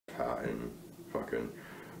fucking.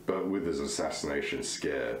 But with his assassination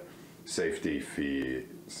scare, safety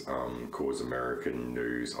fears cause American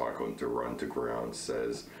news icon to run to ground.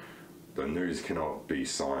 Says the news cannot be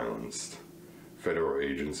silenced. Federal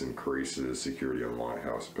agents increases security on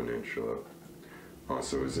Lighthouse Peninsula. Oh,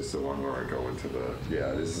 so is this the one where I go into the...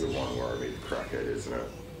 Yeah, this is the one where I meet the crackhead, isn't it?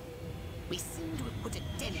 We seem to have put a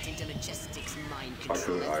dent into Majestic's mind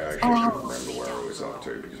control. I actually couldn't remember where I was up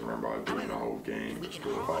to, because remember I was doing the whole game.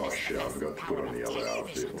 Oh shit, I forgot to put on the other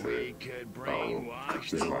outfit too. Oh,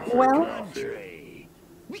 this is my favorite outfit.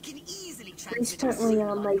 Recently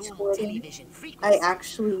on my Twitter, I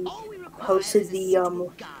actually posted the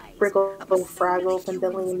Friggle Fraggle from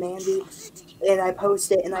Billy and Mandy, and I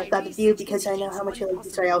posted it and I got the view because I know how much you like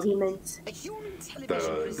Israel humans.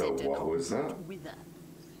 The what was that?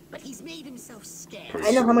 But he's made himself scarce.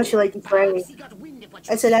 I know how much you like Israel.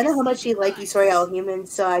 I said I know how much you like Israel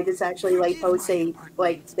humans, so I just actually posted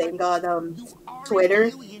thing on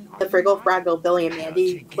Twitter, the Friggle Fraggle Billy and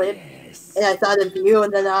Mandy clip. And I thought of you,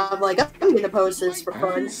 and then I'm like, I'm gonna post this for fun. I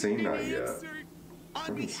haven't seen that yet.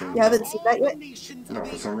 You haven't seen that yet? No,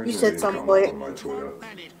 for some reason you said some point on my Twitter.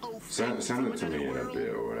 Send it to me in a bit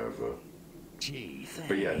or whatever.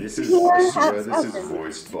 But yeah, this is I swear this is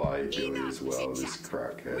voiced by Billy as well, this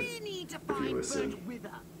crackhead. If you listen.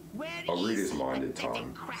 I'll read his mind in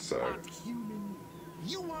time, so.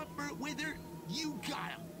 You want Bert Wither? You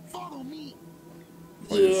got him. Follow me.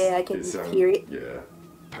 Yeah, I can hear it. Yeah.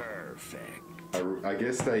 Perfect. I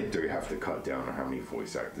guess they do have to cut down on how many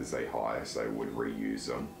voice actors they hire, so they would reuse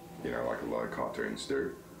them, you know, like a lot of cartoons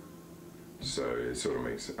do. So it sort of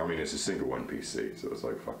makes. I mean, it's a single one PC, so it's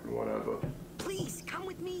like fucking whatever. Please come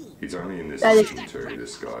with me. He's only in this season too.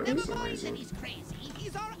 This guy for some reason.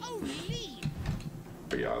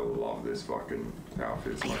 But yeah, I love this fucking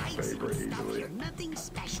outfit. It's my favorite easily. Nothing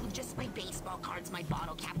special, just my baseball cards, my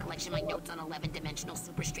bottle cap collection, my notes on 11-dimensional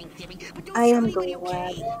superstring theory. I am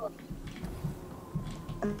glad.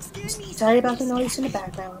 I'm sorry about the noise in the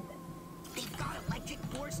background. They've got electric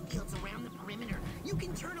force fields around the perimeter. You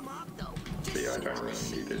can turn them off though. Yeah, I don't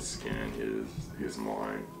really need to scan his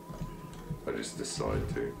mind. I just decided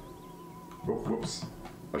to. Whoops.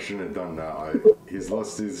 I shouldn't have done that. He's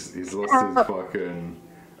lost his fucking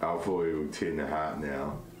alfoil tin hat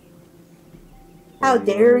now. How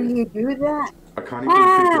dare you do that? I can't even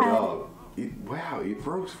pick it up. Wow, it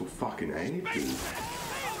froze for fucking ages.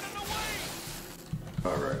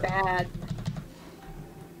 Alright. Bad.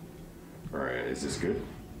 Alright, is this good?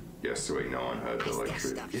 Yes, sweet, no one heard the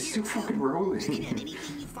electric. It's still fucking rolling.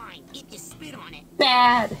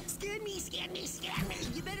 Bad.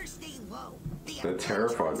 They're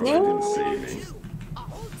terrified when they didn't see me.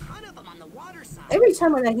 Every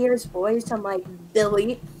time when I hear his voice, I'm like,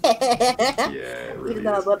 Billy. Yeah, it really Even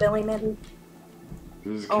though Billy Mandy.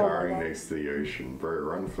 This is carrying next to the ocean, bro.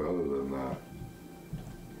 Run further than that.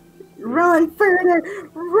 Run further!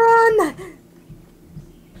 Run!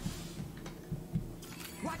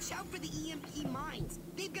 Watch out for the EMP mines.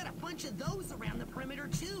 They've got a bunch of those around the perimeter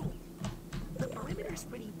too. The perimeter's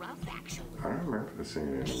pretty rough, actually. I don't remember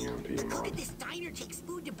seeing any EMP mines. Look at this diner takes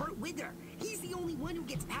food to Bert Wither. He's the only one who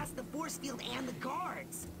gets past the force field and the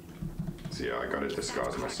guards. So yeah, I gotta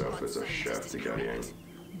disguise myself as a chef to get in.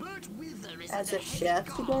 As a chef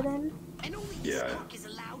to get in? Yeah.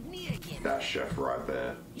 That chef right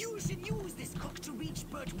there. You should use this cook to reach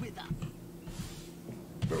Bert Wither.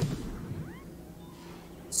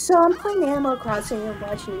 So I'm playing Animal Crossing and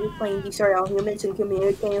watching you playing Destroy All Humans and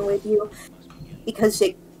communicating with you because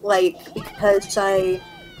I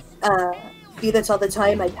do this all the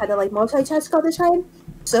time. I kind of multitask all the time.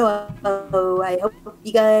 So I hope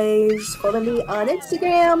you guys follow me on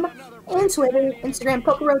Instagram and Twitter. Instagram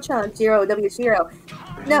Pokerochon0W0.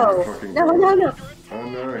 No. Oh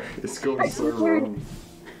no, it's going so wrong.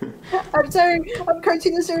 I'm sorry, I'm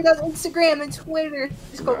cartoon nerd on Instagram and Twitter.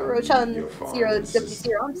 It's Pokerochon0W0. It's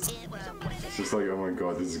just like, oh my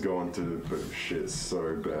god, this is going to shit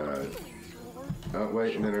so bad.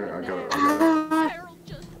 Wait, no, I got it.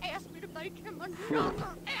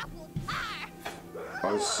 I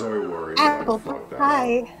was so worried that I fucked that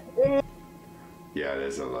up. Yeah,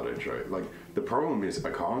 there's a lot of joke. Like, the problem is I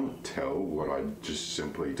can't tell what I just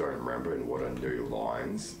simply don't remember and what I knew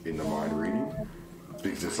lines in the mind reading.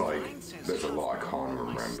 Because it's like, there's a lot I can't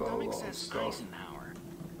remember a lot of stuff.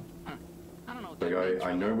 Like,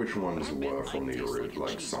 I know which ones were from the original,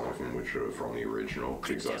 like some of them which are from the original,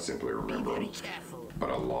 because I simply remember them. But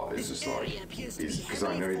a lot is just like, because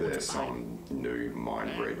I know there's some new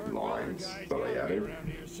mind read lines that I added,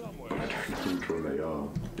 but I don't know which one they are,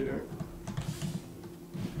 you know?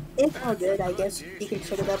 It's all good, I guess. You can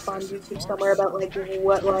check it up on YouTube somewhere about like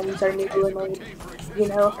what lines are new and like, you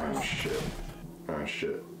know. Oh shit. Oh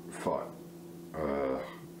shit. Fuck.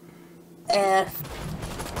 Eh.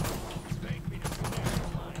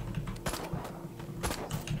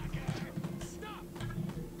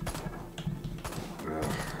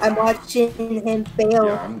 I'm watching him fail.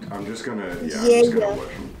 Yeah, I'm just gonna watch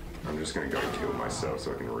him. I'm just gonna go kill myself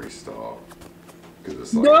so I can restart. Because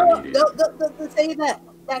it's like No, don't say that.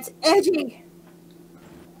 That's edgy.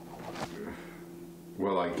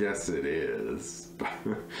 Well, I guess it is.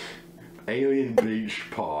 Alien Beach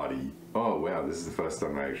Party. Oh wow, this is the first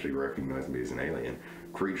time I actually recognize me as an alien.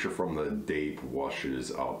 Creature from the deep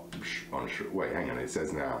washes up on shore. Wait, hang on. It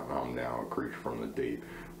says now I'm now a creature from the deep,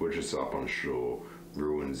 washes up on shore,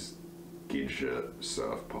 ruins Gidget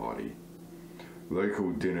surf party.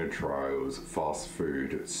 Local dinner trials, fast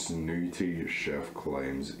food, snooty chef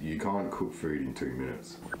claims you can't cook food in 2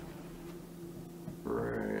 minutes.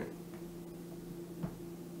 Right.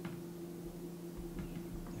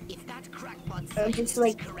 If that crackpot I'm just scientist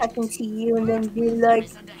like is correct, talking to you and then be Burglar like,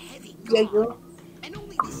 is under heavy yeah, guard, you. and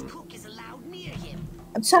only this cook is allowed near him.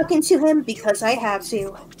 I'm talking to him because I have to.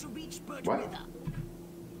 Spoke to reach Bird What? Wither.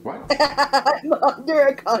 What? I'm under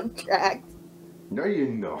a contract. No, you're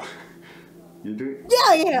not. You do.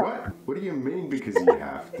 Yeah. What? What do you mean because you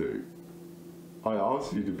have to? I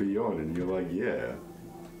asked you to be on and you're like, yeah.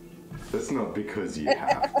 That's not because you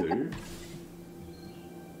have to.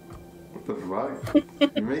 What the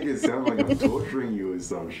fuck? You make it sound like I'm torturing you or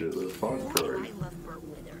some shit. The fuck, bro? I love Burt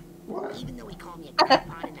Wither. What? Even though he called me a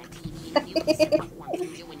crackpot in that TV interview, he said what one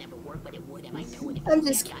thing it would never work, but it would, and I know it. I'm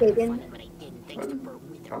just kidding. Funny, but I didn't, thanks to Burt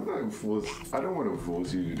Wither. I'm not forced. I don't want to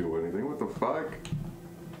force you to do anything. What the fuck?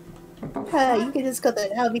 What the You fuck? can just cut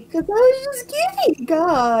that out because I was just kidding.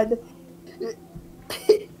 God.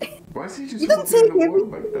 Why is he just You don't walking in take the water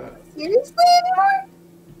everything like that? seriously anymore?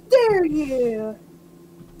 Dare you?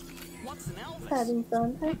 What's an Elvis? Having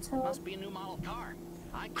fun, that's all. Must be a new model car.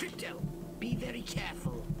 Crypto, be very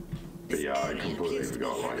careful. But yeah, I completely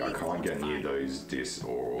forgot. Like, I can't get near those DIS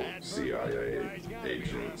or CIA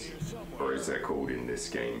agents, or as they're called in this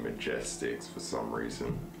game, Majestics, for some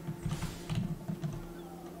reason.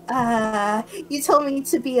 You told me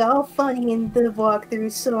to be all funny in the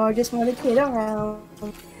walkthrough, so I just want to kid around.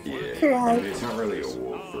 Yeah, Right. I mean, it's not really a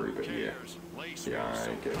walkthrough, but yeah. Yeah,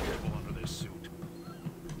 I get it.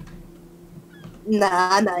 Nah,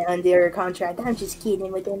 I'm not under a contract. I'm just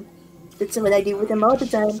kidding with him. That's what I do with him all the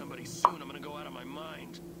time. Somebody soon, I'm gonna go out of my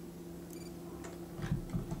mind.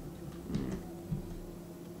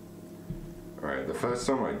 Alright, the first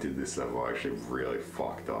time I did this level, I actually really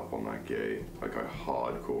fucked up on that gate. Like, I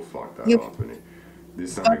hardcore fucked that You up, and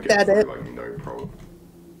this time I fucked get that through, up? like, no problem.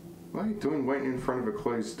 What are you doing waiting in front of a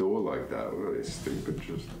closed door like that? What are stupid,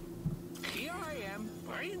 just... Here I am,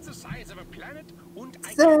 brains the size of a planet, and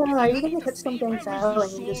I So, can are you be gonna the cut some same things out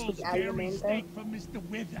and just be out of your main thing?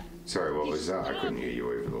 Sorry, what was that? I couldn't hear you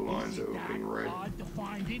over the lines that were being read.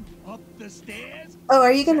 Oh,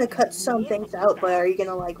 are you gonna cut some things out, but are you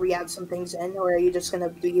gonna like re-add some things in, or are you just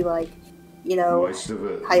gonna do like, you know, Most of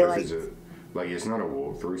it, highlights? like, it's not a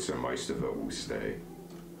walkthrough, so most of it will stay.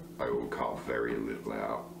 I will cut very little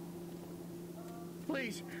out.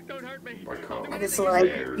 Please, don't hurt me. I cut I just like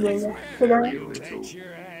being very little.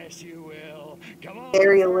 Your ass, you will. Come on,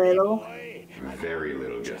 Very little. boy. Very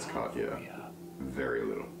little gets cut, yeah. Very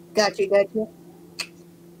little. Gotcha.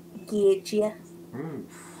 Getcha. Oh,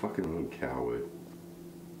 fucking little coward.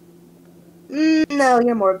 No,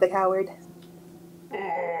 you're more of the coward.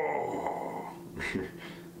 Oh.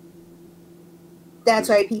 That's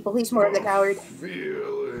right, people. He's more of the coward.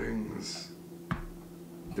 Feelings.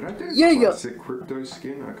 Did I do Yeah. classic crypto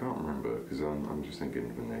skin? I can't remember because I'm just thinking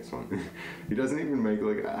of the next one. He doesn't even make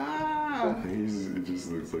like it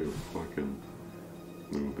just looks like a fucking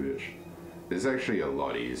little bitch. It's actually a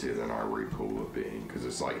lot easier than I recall it being because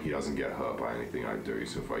it's like he doesn't get hurt by anything I do.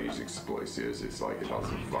 So if I use explosives, it's like it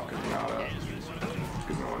doesn't fucking matter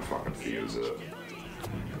because no one fucking feels it.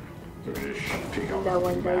 So I just pick up No a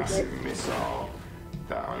one does massive it. missile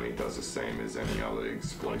that only does the same as any other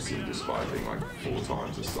explosive, despite being like 4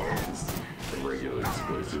 times the size as the regular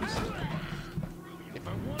explosives.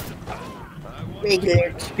 Regular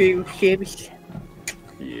explosives.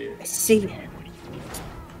 Yeah. See.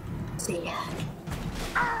 Yeah,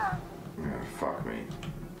 fuck me.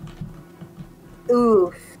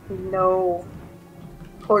 Oof. No.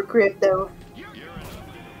 Poor crypto.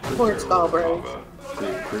 Poor Skull Bros.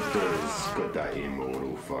 Crypto's got that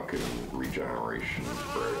immortal fucking regeneration,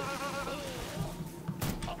 bro.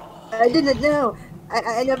 I didn't know.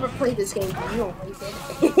 I never played this game. You only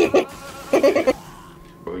did.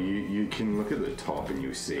 Well, you can look at the top and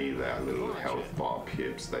you see that little health bar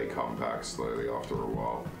pips, they come back slowly after a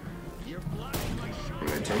while. And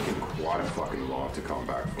they're taking quite a fucking lot to come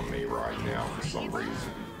back for me right now for some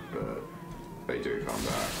reason, but they do come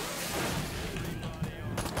back.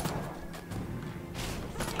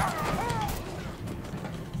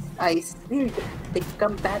 I see. They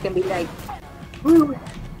come back and be like, woo!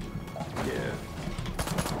 Yeah.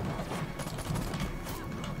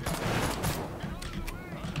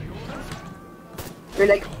 They're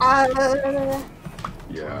like, ah!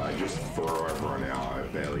 Yeah, I just throw everyone out. I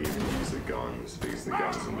barely even use the guns because the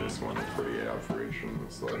guns in this one are pretty average, and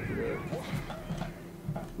it's like, yeah,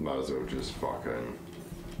 might as well just fucking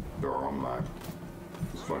throw them, mate.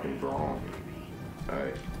 Just fucking throw them.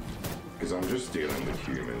 Hey, because I'm just dealing with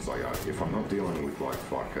humans. Like, if I'm not dealing with like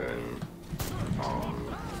fucking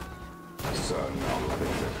certain other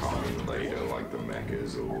things that come in later, like the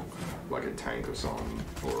mechas or like a tank or something,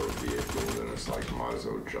 or a vehicle, then it's like, might as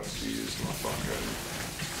well just use my fucking,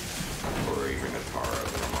 or even a turret,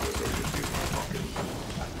 then I might as well just use my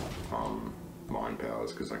fucking mind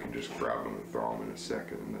powers, because I can just grab them and throw them in a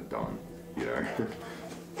second and they're done, you know?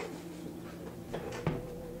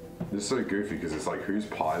 It's so goofy because it's like, who's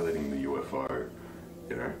piloting the UFO,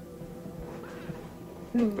 you know?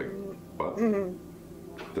 Like, what?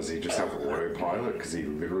 Does he just have autopilot? Because he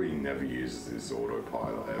literally never uses this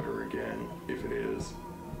autopilot ever again, if it is.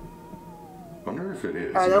 I wonder if it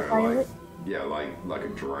is. Autopilot? You know, like a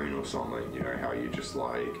drone or something, you know, how you just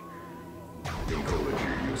like, in Call of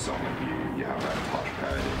Duty or something, you have that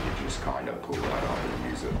touchpad and you just kind of pull that up and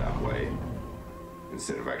use it that way,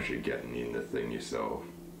 instead of actually getting in the thing yourself.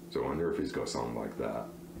 So I wonder if he's got something like that.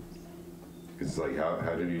 Because it's like,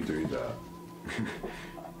 how did you do that?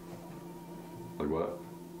 Like what?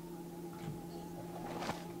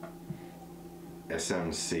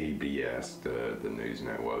 SMCBS, the news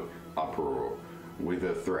network, uproar.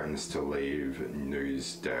 Wither threatens to leave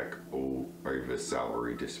news deck all over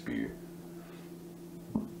salary dispute.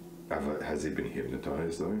 Has he been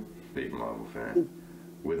hypnotized though? Big Marvel fan.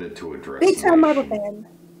 Wither to address Big time Marvel fan.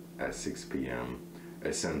 At 6 p.m.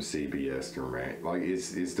 SMCBS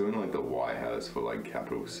is doing like the White House for like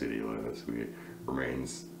capital city letters.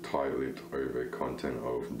 Remains tightly over content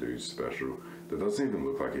of news special. That doesn't even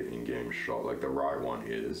look like an in-game shot. Like the right one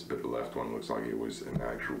is, but the left one looks like it was an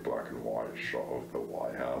actual black and white shot of the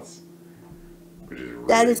White House, which is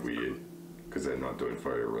really weird because they're not doing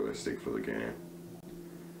photorealistic for the game.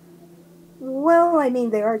 Well, I mean,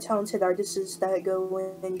 there are talented artists that go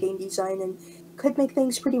in game design and could make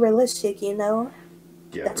things pretty realistic, you know?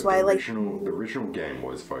 Yeah, that's but why the original game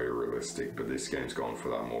was photorealistic, but this game's gone for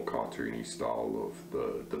that more cartoony style of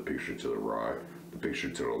the picture to the right. The picture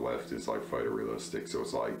to the left is like photorealistic, so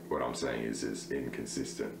it's like, what I'm saying is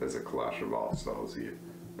inconsistent. There's a clash of art styles here.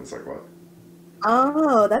 It's like, what?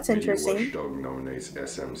 Oh, that's Media interesting. Watchdog nominates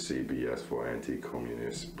SMCBS for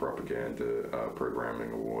Anti-Communist Propaganda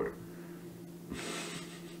Programming Award.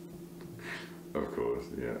 Of course,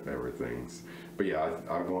 yeah, everything's... But yeah,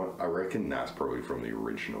 I reckon that's probably from the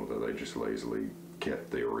original, that they just lazily kept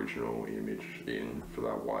the original image in for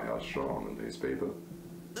that White House shot on the newspaper.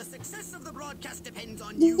 The success of the broadcast depends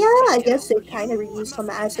on Yeah, I guess they kind of reused some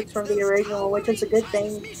assets from the original, which is a good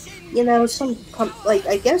thing. You know, I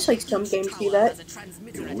guess some games do that. It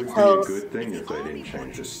would be a good thing if they didn't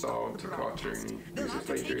change the style to cartoony, because if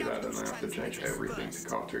they do that, then they have to change everything to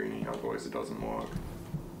cartoony, otherwise it doesn't work.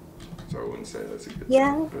 So I wouldn't say that's a good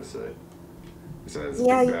thing, per se. So it's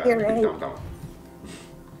yeah, big, you're right. Dumb.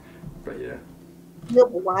 But yeah. You're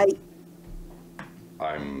white.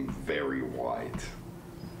 I'm very white,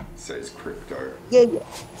 says Crypto. Yeah, yeah.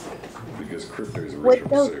 Because Crypto's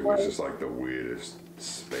original suit was just like the weirdest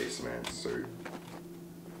spaceman suit.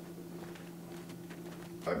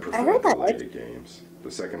 I prefer the later games. The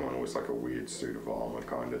second one was like a weird suit of armor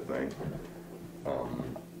kind of thing.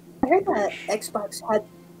 I heard that Xbox had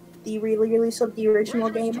the release of the original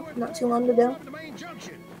game not too long ago.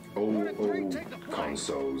 All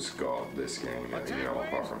consoles got this game, you know,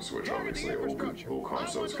 apart from Switch, obviously. All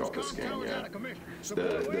consoles got this game, yeah.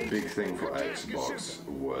 The big thing for Xbox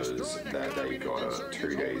was that they got it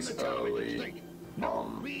 2 days early.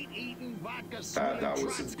 That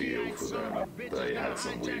was a deal for them. They had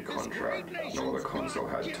some weird contract. No other console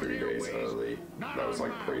had 2 days early. That was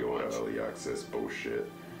like pre-order early access bullshit,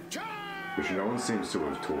 which no one seems to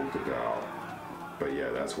have talked about. But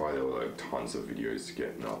yeah, that's why there were like tons of videos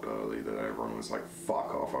getting up early that everyone was like,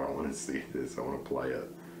 fuck off, I don't want to see this, I want to play it.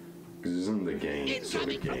 Because isn't the game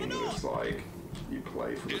sort of game that's like, you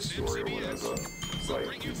play for the story or whatever. It's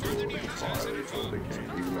like you do it entirely for the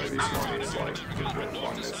game. Even though this one is like the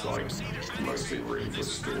one that's like mostly written for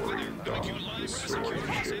story and done the story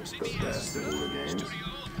and shit the best of all the games.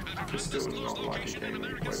 It's still not like a game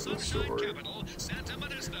that you play for the story.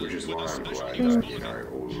 Which is why I'm glad that, you know,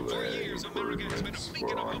 all the improvements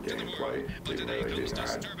were on gameplay, even though they didn't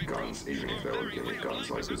add guns, even if they were gimmick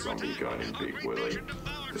guns like the zombie gun in Big Willy,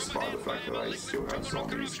 despite the fact that I still have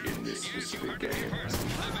zombies in this specific game.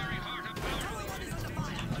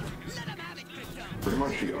 Pretty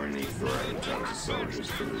much the only threat in terms of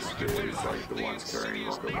soldiers for this bit is like the ones carrying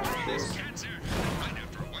rocket launchers.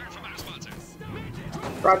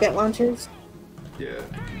 Rocket launchers? Yeah,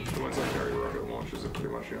 the ones that carry rocket launchers are pretty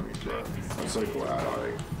much the only threat. I'm so glad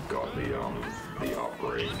I got the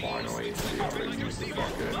upgrade finally to be able to use the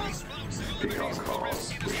fucking pickup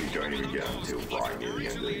cars, which you don't even get until right near the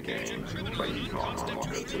end of the game, but you can't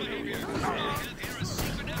unlock it until near the end of the game.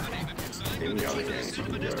 In the other games you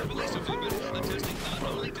can get it relatively early,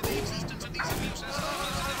 really cool.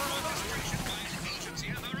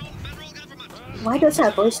 Why does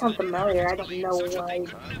that voice sound familiar? I don't know why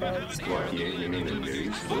it does. What, you mean the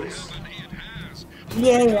news voice?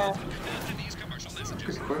 Yeah.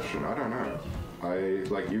 Good question, I don't know.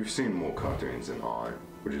 You've seen more cartoons than I,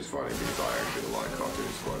 which is funny because I actually like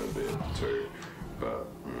cartoons quite a bit too. But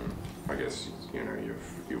I guess, you know,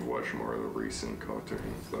 you've watched more of the recent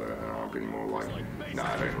cartoons, and I've been more like,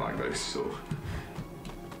 nah, I don't like those sort.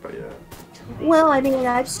 But yeah. Well, I mean,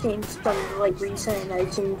 I've seen some, like, recent, and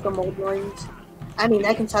I've seen some old ones. I mean,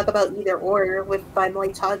 I can talk about either or. If I'm,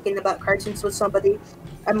 like, talking about cartoons with somebody,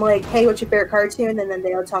 I'm like, hey, what's your favorite cartoon? And then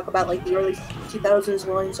they'll talk about, like, the early 2000s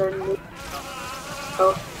ones or new.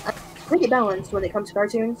 So, I'm pretty balanced when it comes to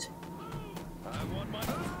cartoons.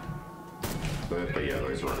 But yeah,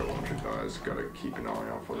 those rocket launcher guys, gotta keep an eye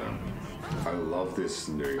out for them. I love this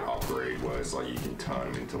new upgrade where it's like you can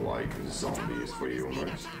turn them into like zombies for you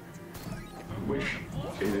almost. Which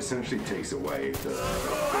it essentially takes away the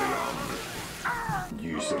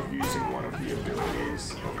use of using one of the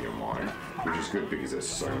abilities of your mind, which is good because there's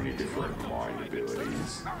so many different mind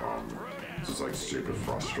abilities. It's just like super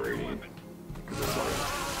frustrating because it's like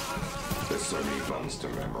there's so many guns to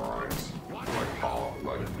memorize. Like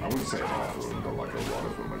I wouldn't say half of them, but like a lot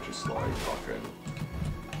of them are just like fucking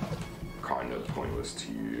kind of pointless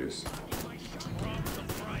to use.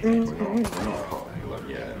 Pointless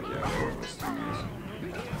to use.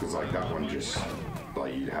 Because like that one just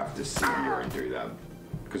like you'd have to sit here and do that.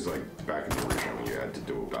 Because like back in the original you had to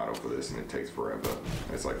do a battle for this and it takes forever.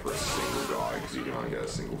 And it's like for a single guy because you can only get a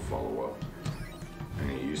single follower. And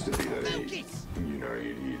it used to be that you'd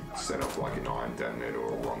set up like an iron detonator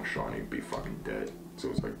or a wrong shot and you'd be fucking dead. So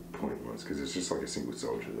it was like pointless because it's just like a single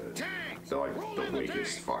soldier there. They're like the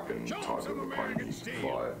weakest fucking type of opponent you can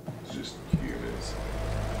fight. It's just humans.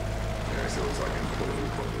 Yeah, so it was like completely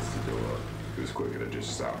pointless to do it. It was quicker to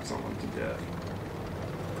just zap someone to death.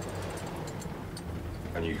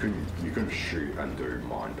 And you couldn't shoot and do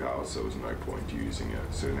mind power, so there was no point using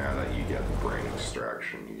it. So now that you get the brain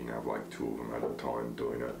extraction, you can have like 2 of them at a time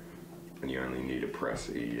doing it. And you only need to press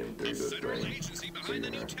E and do the thing. So you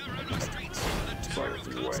know, it's like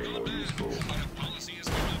way more useful.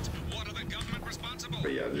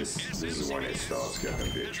 But yeah, this is when it starts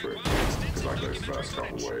getting a bit tricky. Because like those first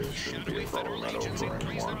couple waves shouldn't be a problem at all for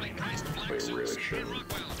anyone. They really shouldn't.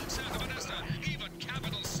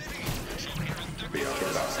 But yeah, I've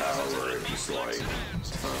got that power where it just like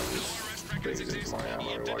turns things into my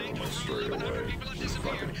ammo like almost straight away. Just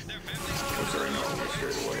fucking, I'm sorry, not almost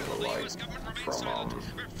straight away, but like from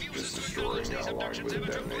just destroying it along with a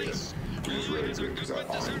detonator. Which is really good because that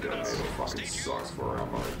iron detonator fucking sucks for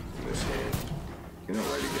ammo in this game. You know,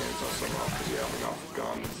 later games not so much because you have enough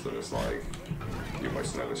guns that it's like you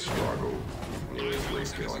almost never struggle and you're just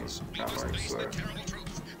refilling ammo, so.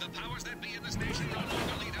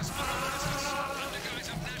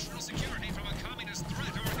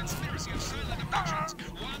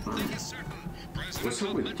 What's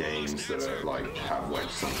up with games that are like have like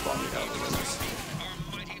some funny elements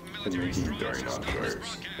and making donut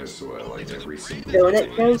jokes? I swear, like every single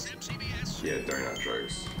Donut jokes? Yeah, donut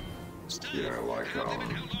jokes. You know, like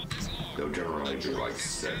they'll generally be like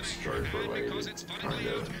sex joke related kind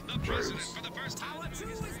of jokes.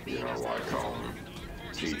 You know, like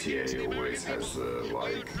GTA always has the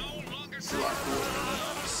like black woman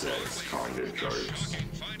sex kind of jokes.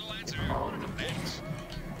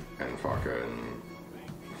 And fucking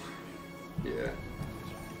yeah.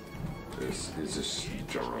 It's just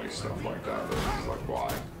generally stuff like that that's like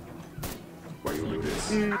why you do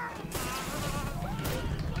this.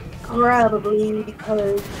 Probably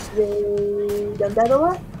because they done that a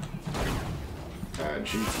lot.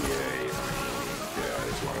 GTA, yeah,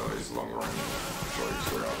 it's one of those long-run shows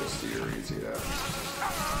throughout the series, yeah. I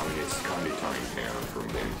mean, it's kind of coming down from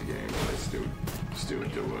game to game, but they still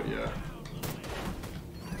do it, yeah.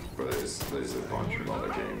 But there's a bunch of other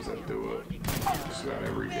games that do it. Just about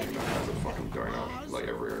every game that has a fucking donut, like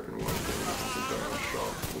every open world game that has a donut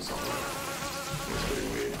shop or something. It's pretty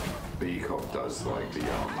weird. B-Cop does like the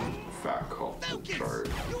Fat Cop show.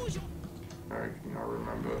 I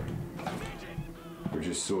remember. Which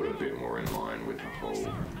is sort of a bit more in line with the whole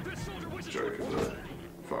joke of the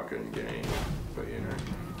fucking game, but you know.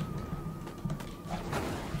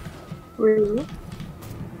 Really?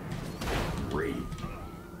 Read.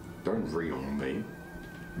 Don't read on me.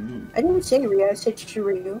 I didn't say Ryu, I said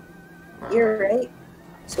Shiryu. You're right.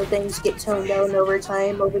 So things get toned down over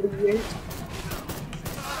time, over the years.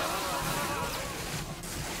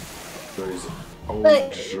 Those old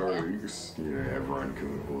jokes, you know, everyone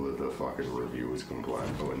can, all of the fucking reviewers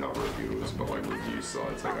complain, or not reviewers, but like review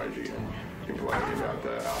sites like IGN, complaining about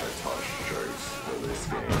the out-of-touch jokes for this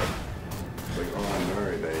game. Like, oh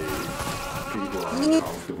no, people are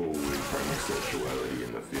uncomfortable with homosexuality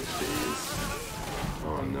in the 50s.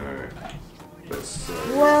 Oh no. That's so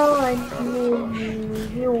well, I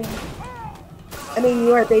mean,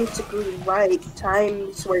 you are basically right.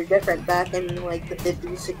 Times were different back in like the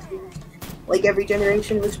 50s, 60s. Like every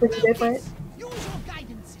generation was pretty different. Oh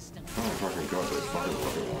fucking god, those fucking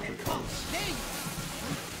rocket launcher cunts.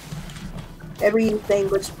 Everything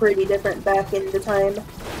was pretty different back in the time.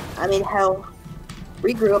 I mean, hell,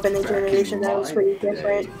 we grew up in a generation that was pretty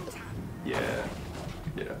different. Yeah.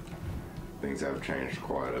 Things have changed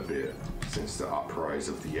quite a bit since the uprise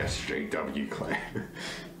of the SJW clan.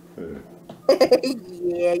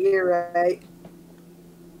 Yeah, you're right.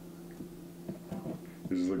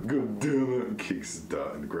 He's like, god damn it, and kicks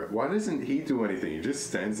dirt and grab. Why doesn't he do anything? He just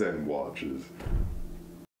stands there and watches.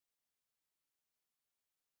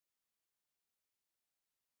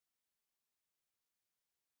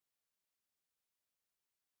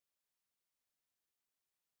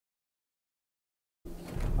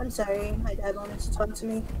 I'm sorry, my dad wanted to talk to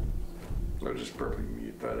me. I'll just probably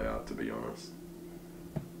mute that out, to be honest.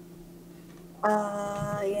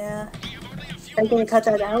 Yeah. Are you gonna cut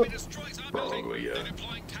that out? Probably, yeah.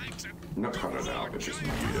 Not cut it out, but just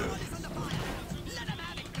mute it.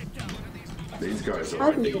 These guys are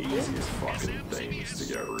like the easiest fucking things to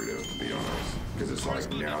get rid of, to be honest. Because it's like,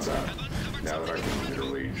 now that I can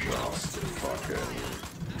literally just fucking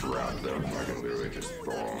grab them, I can literally just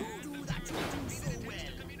throw them.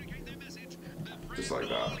 Just like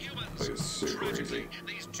that. Like, it's super easy.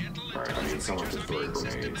 Alright, I need someone to throw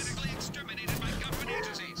grenades.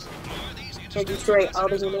 And destroy all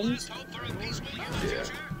the humans? Yeah.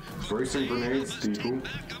 Throw some grenades, people.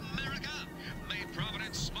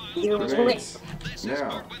 Grenades.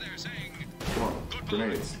 Now. Come on.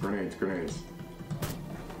 Grenades. Grenades,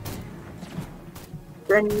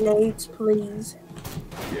 please.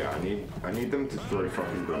 Yeah, I need them to throw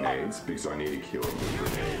fucking grenades because I need to kill them with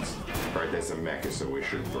grenades. Alright, there's a mecha, so we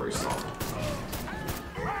should throw some.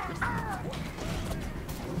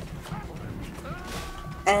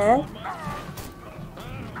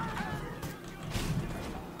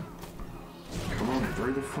 Come on,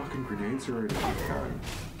 throw the fucking grenades already if you can.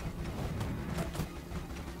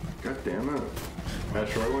 God damn it.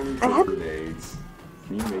 Ash, try when you throw grenades.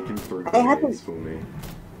 Can you make him throw grenades for me?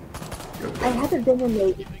 I haven't been in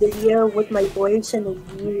a video with my voice in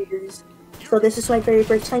years, so this is my very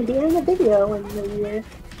first time being in a video in a year.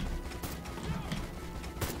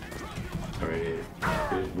 I mean,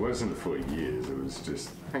 it wasn't for years, it was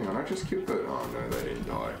just... Hang on, I just killed the... Oh no, they didn't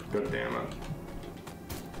die. God damn it.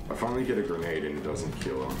 I finally get a grenade and it doesn't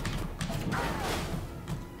kill them.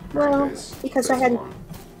 Well, right, because on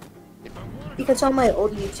my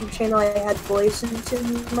old YouTube channel I had voices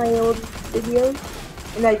in my old videos,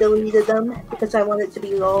 and I deleted them because I wanted to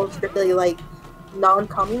be all strictly like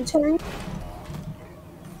non-commentary.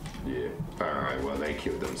 Yeah, alright, well they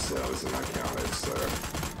killed themselves and I counted, so...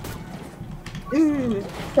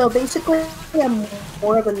 So basically I'm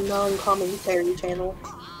more of a non-commentary channel.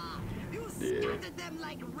 Yeah.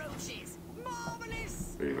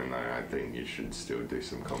 Even though I think you should still do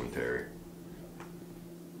some commentary.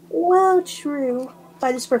 Well, true.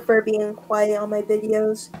 I just prefer being quiet on my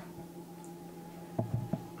videos.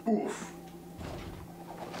 Oof.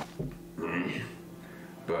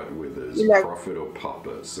 But with his Prophet or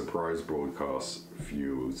Puppet, surprise broadcast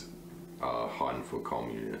fuels hunt for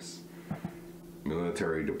communists.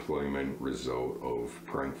 Military deployment result of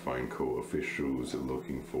prank phone call officials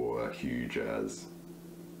looking for a huge as.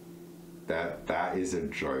 that is a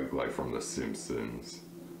joke, like from The Simpsons.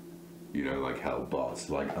 You know, like how Bart's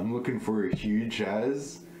like, I'm looking for a huge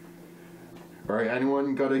as. Alright,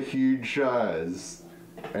 anyone got a huge as?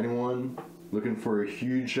 Anyone looking for a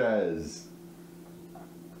huge as?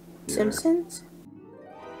 Yeah. Simpsons?